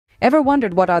Ever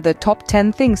wondered what are the top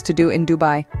 10 things to do in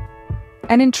Dubai?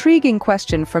 An intriguing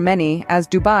question for many, as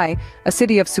Dubai, a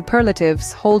city of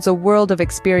superlatives, holds a world of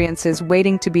experiences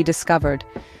waiting to be discovered.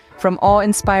 From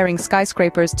awe-inspiring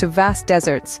skyscrapers to vast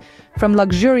deserts, from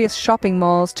luxurious shopping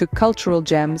malls to cultural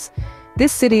gems,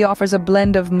 this city offers a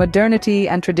blend of modernity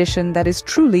and tradition that is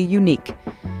truly unique.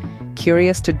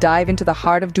 Curious to dive into the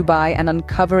heart of Dubai and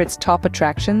uncover its top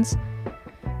attractions?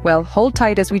 Well, hold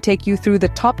tight as we take you through the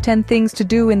top 10 things to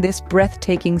do in this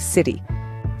breathtaking city.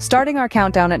 Starting our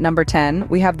countdown at number 10,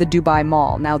 we have the Dubai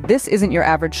Mall. Now, this isn't your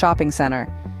average shopping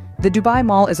center. The Dubai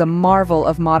Mall is a marvel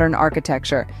of modern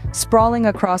architecture, sprawling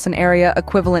across an area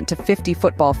equivalent to 50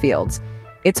 football fields.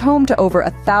 It's home to over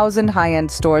 1,000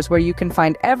 high-end stores where you can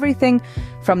find everything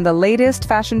from the latest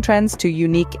fashion trends to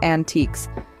unique antiques.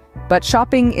 But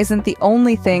shopping isn't the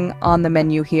only thing on the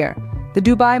menu here. The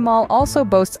Dubai Mall also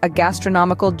boasts a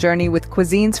gastronomical journey with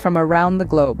cuisines from around the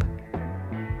globe.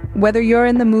 Whether you're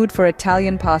in the mood for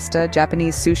Italian pasta,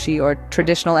 Japanese sushi, or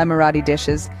traditional Emirati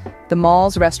dishes, the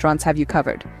mall's restaurants have you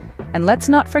covered. And let's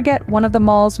not forget one of the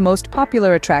mall's most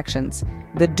popular attractions,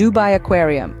 the Dubai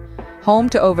Aquarium. Home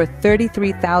to over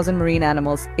 33,000 marine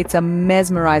animals, it's a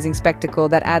mesmerizing spectacle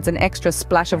that adds an extra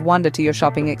splash of wonder to your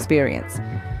shopping experience.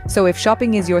 So if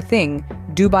shopping is your thing,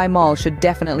 Dubai Mall should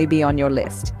definitely be on your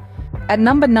list. At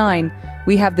number 9,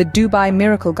 we have the Dubai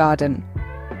Miracle Garden.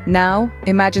 Now,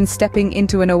 imagine stepping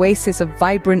into an oasis of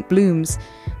vibrant blooms,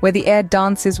 where the air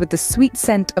dances with the sweet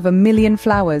scent of 1,000,000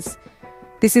 flowers.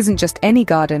 This isn't just any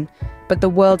garden, but the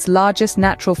world's largest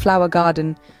natural flower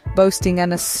garden, boasting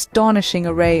an astonishing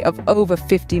array of over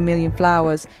 50 million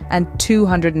flowers and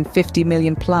 250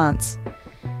 million plants.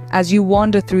 As you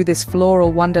wander through this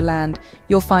floral wonderland,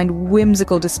 you'll find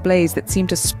whimsical displays that seem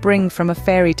to spring from a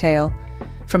fairy tale.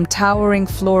 From towering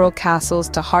floral castles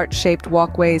to heart-shaped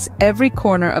walkways, every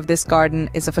corner of this garden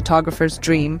is a photographer's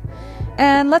dream.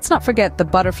 And let's not forget the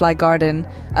Butterfly Garden,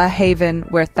 a haven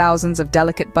where thousands of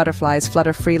delicate butterflies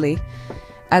flutter freely.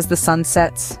 As the sun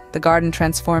sets, the garden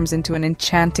transforms into an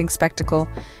enchanting spectacle,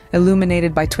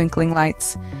 illuminated by twinkling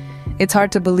lights. It's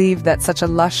hard to believe that such a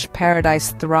lush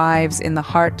paradise thrives in the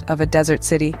heart of a desert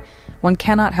city. One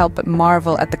cannot help but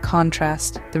marvel at the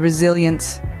contrast, the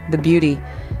resilience, the beauty.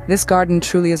 This garden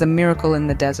truly is a miracle in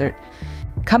the desert.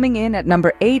 Coming in at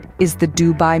number 8 is the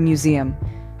Dubai Museum.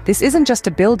 This isn't just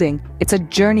a building, it's a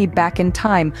journey back in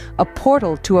time, a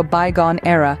portal to a bygone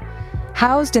era.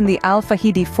 Housed in the Al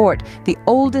Fahidi Fort, the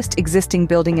oldest existing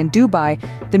building in Dubai,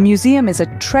 the museum is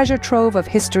a treasure trove of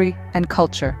history and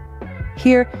culture.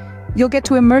 Here, you'll get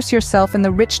to immerse yourself in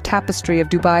the rich tapestry of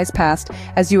Dubai's past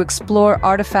as you explore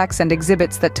artifacts and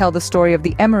exhibits that tell the story of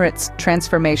the Emirates'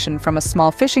 transformation from a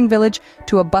small fishing village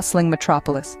to a bustling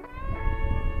metropolis.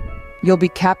 You'll be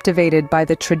captivated by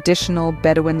the traditional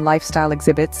Bedouin lifestyle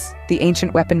exhibits, the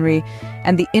ancient weaponry,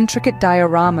 and the intricate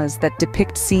dioramas that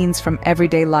depict scenes from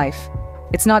everyday life.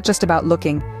 It's not just about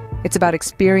looking, it's about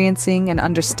experiencing and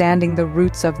understanding the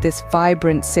roots of this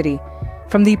vibrant city.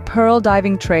 From the pearl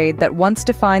diving trade that once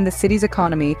defined the city's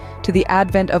economy to the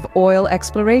advent of oil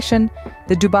exploration,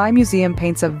 the Dubai Museum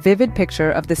paints a vivid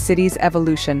picture of the city's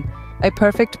evolution, a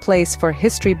perfect place for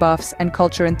history buffs and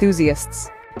culture enthusiasts.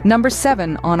 Number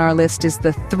 7 on our list is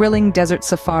the thrilling desert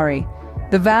safari.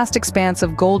 The vast expanse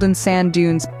of golden sand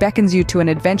dunes beckons you to an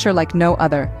adventure like no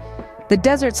other. The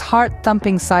desert's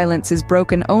heart-thumping silence is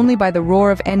broken only by the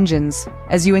roar of engines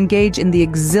as you engage in the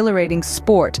exhilarating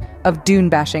sport of dune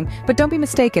bashing. But don't be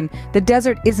mistaken, the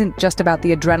desert isn't just about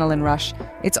the adrenaline rush.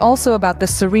 It's also about the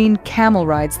serene camel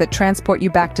rides that transport you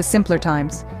back to simpler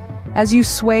times. As you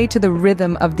sway to the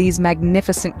rhythm of these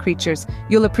magnificent creatures,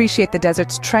 you'll appreciate the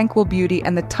desert's tranquil beauty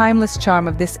and the timeless charm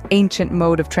of this ancient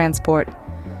mode of transport.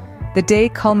 The day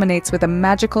culminates with a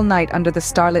magical night under the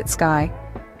starlit sky.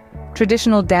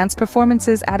 Traditional dance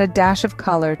performances add a dash of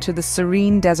color to the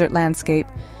serene desert landscape,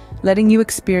 letting you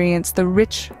experience the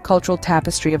rich cultural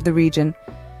tapestry of the region.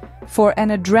 For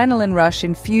an adrenaline rush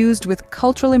infused with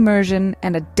cultural immersion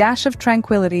and a dash of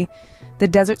tranquility, the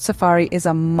desert safari is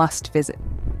a must-visit.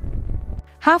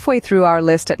 Halfway through our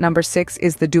list at number 6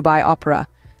 is the Dubai Opera.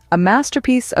 A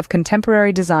masterpiece of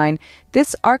contemporary design,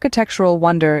 this architectural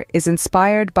wonder is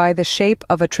inspired by the shape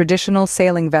of a traditional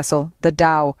sailing vessel, the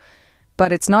dhow.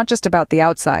 But it's not just about the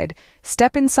outside.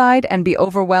 Step inside and be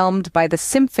overwhelmed by the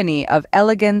symphony of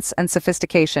elegance and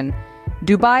sophistication.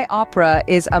 Dubai Opera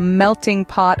is a melting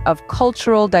pot of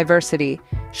cultural diversity,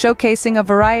 showcasing a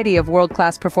variety of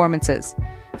world-class performances.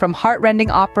 From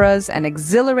heart-rending operas and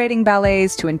exhilarating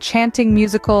ballets to enchanting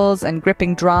musicals and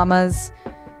gripping dramas,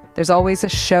 there's always a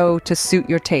show to suit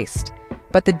your taste.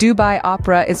 But the Dubai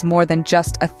Opera is more than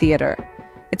just a theater.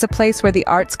 It's a place where the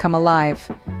arts come alive.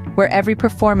 where every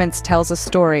performance tells a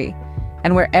story,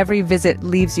 and where every visit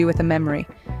leaves you with a memory.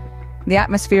 The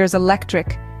atmosphere is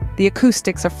electric, the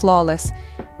acoustics are flawless,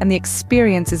 and the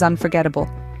experience is unforgettable.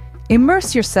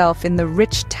 Immerse yourself in the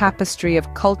rich tapestry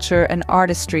of culture and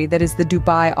artistry that is the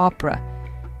Dubai Opera.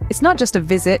 It's not just a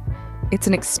visit, it's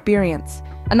an experience.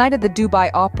 A night at the Dubai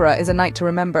Opera is a night to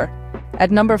remember. At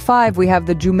number 5, we have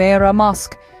the Jumeirah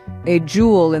Mosque, a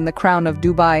jewel in the crown of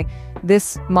Dubai.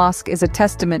 This mosque is a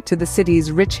testament to the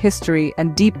city's rich history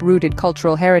and deep-rooted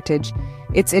cultural heritage.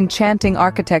 Its enchanting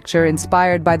architecture,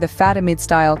 inspired by the Fatimid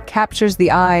style, captures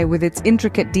the eye with its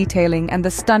intricate detailing and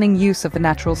the stunning use of the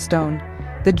natural stone.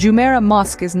 The Jumeirah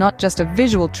Mosque is not just a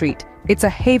visual treat, it's a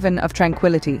haven of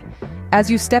tranquility. As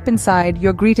you step inside,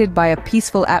 you're greeted by a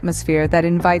peaceful atmosphere that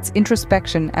invites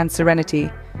introspection and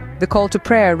serenity. The call to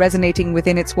prayer resonating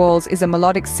within its walls is a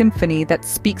melodic symphony that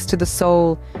speaks to the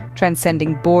soul,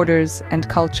 transcending borders and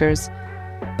cultures.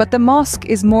 But the mosque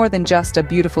is more than just a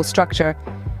beautiful structure.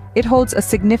 It holds a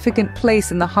significant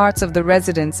place in the hearts of the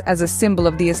residents as a symbol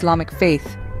of the Islamic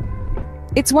faith.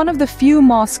 It's one of the few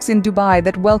mosques in Dubai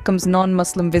that welcomes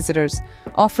non-Muslim visitors,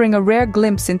 offering a rare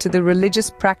glimpse into the religious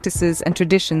practices and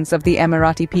traditions of the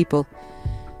Emirati people.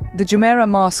 The Jumeirah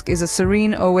Mosque is a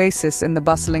serene oasis in the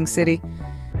bustling city.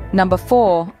 Number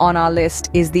 4 on our list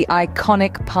is the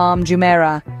iconic Palm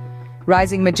Jumeirah.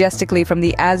 Rising majestically from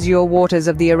the azure waters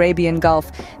of the Arabian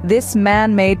Gulf, this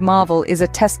man-made marvel is a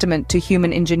testament to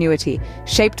human ingenuity.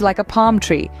 Shaped like a palm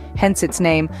tree, hence its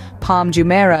name, Palm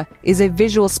Jumeirah is a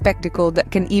visual spectacle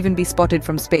that can even be spotted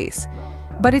from space.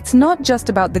 But it's not just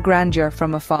about the grandeur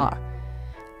from afar.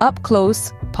 Up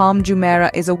close, Palm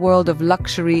Jumeirah is a world of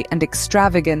luxury and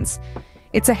extravagance.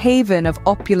 It's a haven of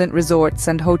opulent resorts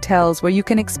and hotels where you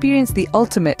can experience the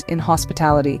ultimate in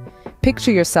hospitality.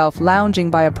 Picture yourself lounging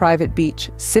by a private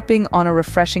beach, sipping on a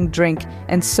refreshing drink,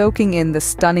 and soaking in the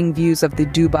stunning views of the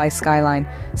Dubai skyline.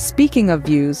 Speaking of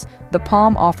views, the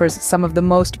Palm offers some of the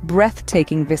most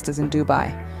breathtaking vistas in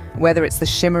Dubai. Whether it's the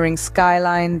shimmering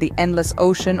skyline, the endless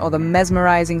ocean, or the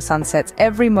mesmerizing sunsets,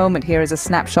 every moment here is a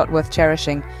snapshot worth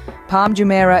cherishing. Palm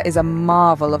Jumeirah is a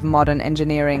marvel of modern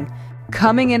engineering.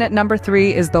 Coming in at number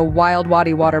 3 is the Wild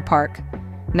Wadi Waterpark.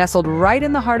 Nestled right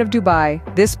in the heart of Dubai,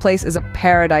 this place is a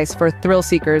paradise for thrill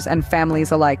seekers and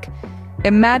families alike.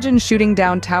 Imagine shooting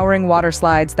down towering water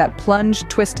slides that plunge,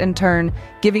 twist, and turn,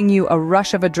 giving you a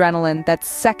rush of adrenaline that's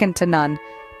second to none.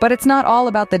 But it's not all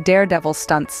about the daredevil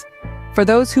stunts. For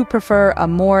those who prefer a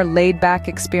more laid-back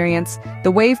experience,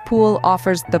 the wave pool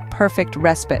offers the perfect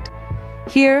respite.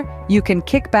 Here, you can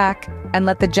kick back and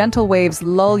let the gentle waves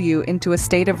lull you into a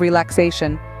state of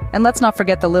relaxation. And let's not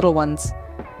forget the little ones.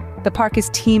 The park is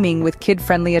teeming with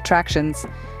kid-friendly attractions,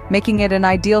 making it an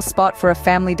ideal spot for a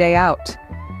family day out.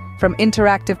 From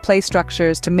interactive play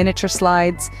structures to miniature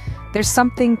slides, there's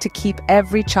something to keep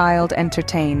every child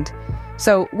entertained.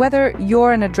 So whether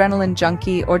you're an adrenaline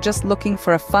junkie or just looking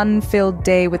for a fun-filled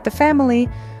day with the family,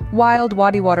 Wild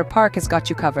Wadi Waterpark has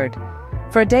got you covered.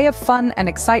 For a day of fun and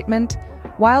excitement,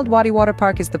 Wild Wadi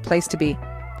Waterpark is the place to be.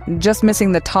 Just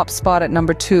missing the top spot at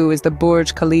number 2 is the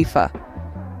Burj Khalifa.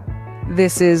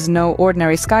 This is no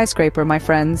ordinary skyscraper, my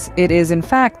friends. It is, in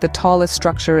fact, the tallest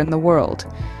structure in the world.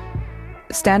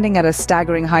 Standing at a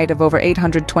staggering height of over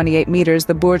 828 meters,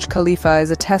 the Burj Khalifa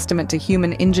is a testament to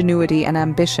human ingenuity and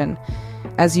ambition.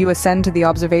 As you ascend to the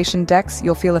observation decks,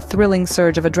 you'll feel a thrilling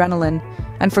surge of adrenaline.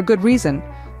 And for good reason.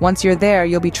 Once you're there,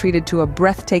 you'll be treated to a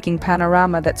breathtaking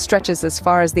panorama that stretches as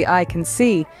far as the eye can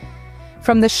see.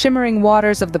 From the shimmering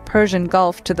waters of the Persian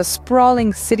Gulf to the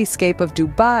sprawling cityscape of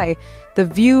Dubai, the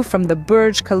view from the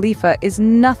Burj Khalifa is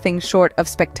nothing short of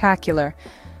spectacular.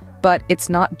 But it's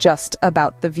not just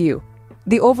about the view.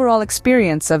 The overall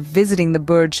experience of visiting the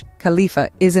Burj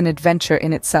Khalifa is an adventure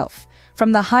in itself.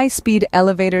 From the high-speed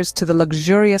elevators to the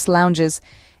luxurious lounges,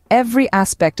 every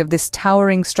aspect of this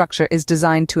towering structure is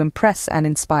designed to impress and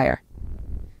inspire.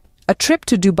 A trip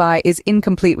to Dubai is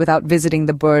incomplete without visiting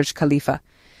the Burj Khalifa.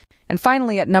 And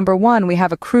finally, at number 1, we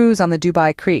have a cruise on the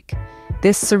Dubai Creek.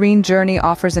 This serene journey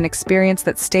offers an experience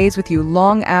that stays with you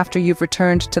long after you've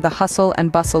returned to the hustle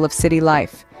and bustle of city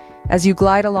life. As you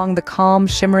glide along the calm,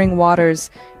 shimmering waters,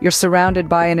 you're surrounded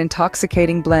by an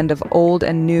intoxicating blend of old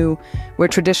and new, where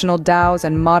traditional dhows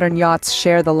and modern yachts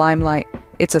share the limelight.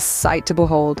 It's a sight to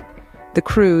behold. The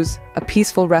cruise, a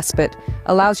peaceful respite,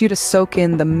 allows you to soak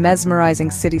in the mesmerizing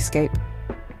cityscape.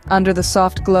 Under the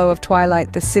soft glow of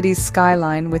twilight, the city's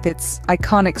skyline, with its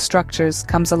iconic structures,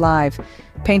 comes alive,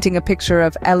 painting a picture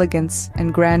of elegance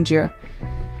and grandeur.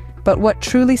 But what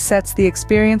truly sets the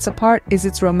experience apart is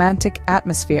its romantic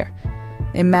atmosphere.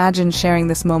 Imagine sharing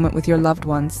this moment with your loved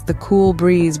ones, the cool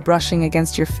breeze brushing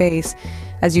against your face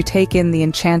as you take in the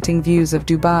enchanting views of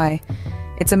Dubai.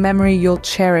 It's a memory you'll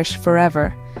cherish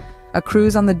forever. A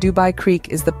cruise on the Dubai Creek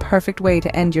is the perfect way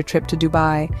to end your trip to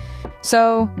Dubai.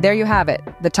 So, there you have it,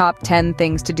 the top 10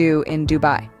 things to do in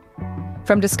Dubai.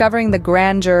 From discovering the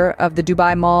grandeur of the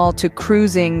Dubai Mall to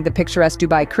cruising the picturesque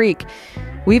Dubai Creek,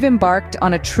 we've embarked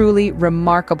on a truly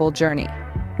remarkable journey.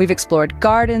 We've explored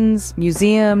gardens,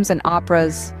 museums, and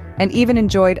operas, and even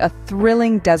enjoyed a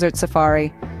thrilling desert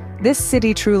safari. This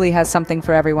city truly has something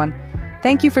for everyone.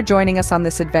 Thank you for joining us on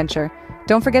this adventure.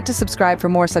 Don't forget to subscribe for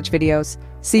more such videos.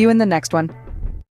 See you in the next one.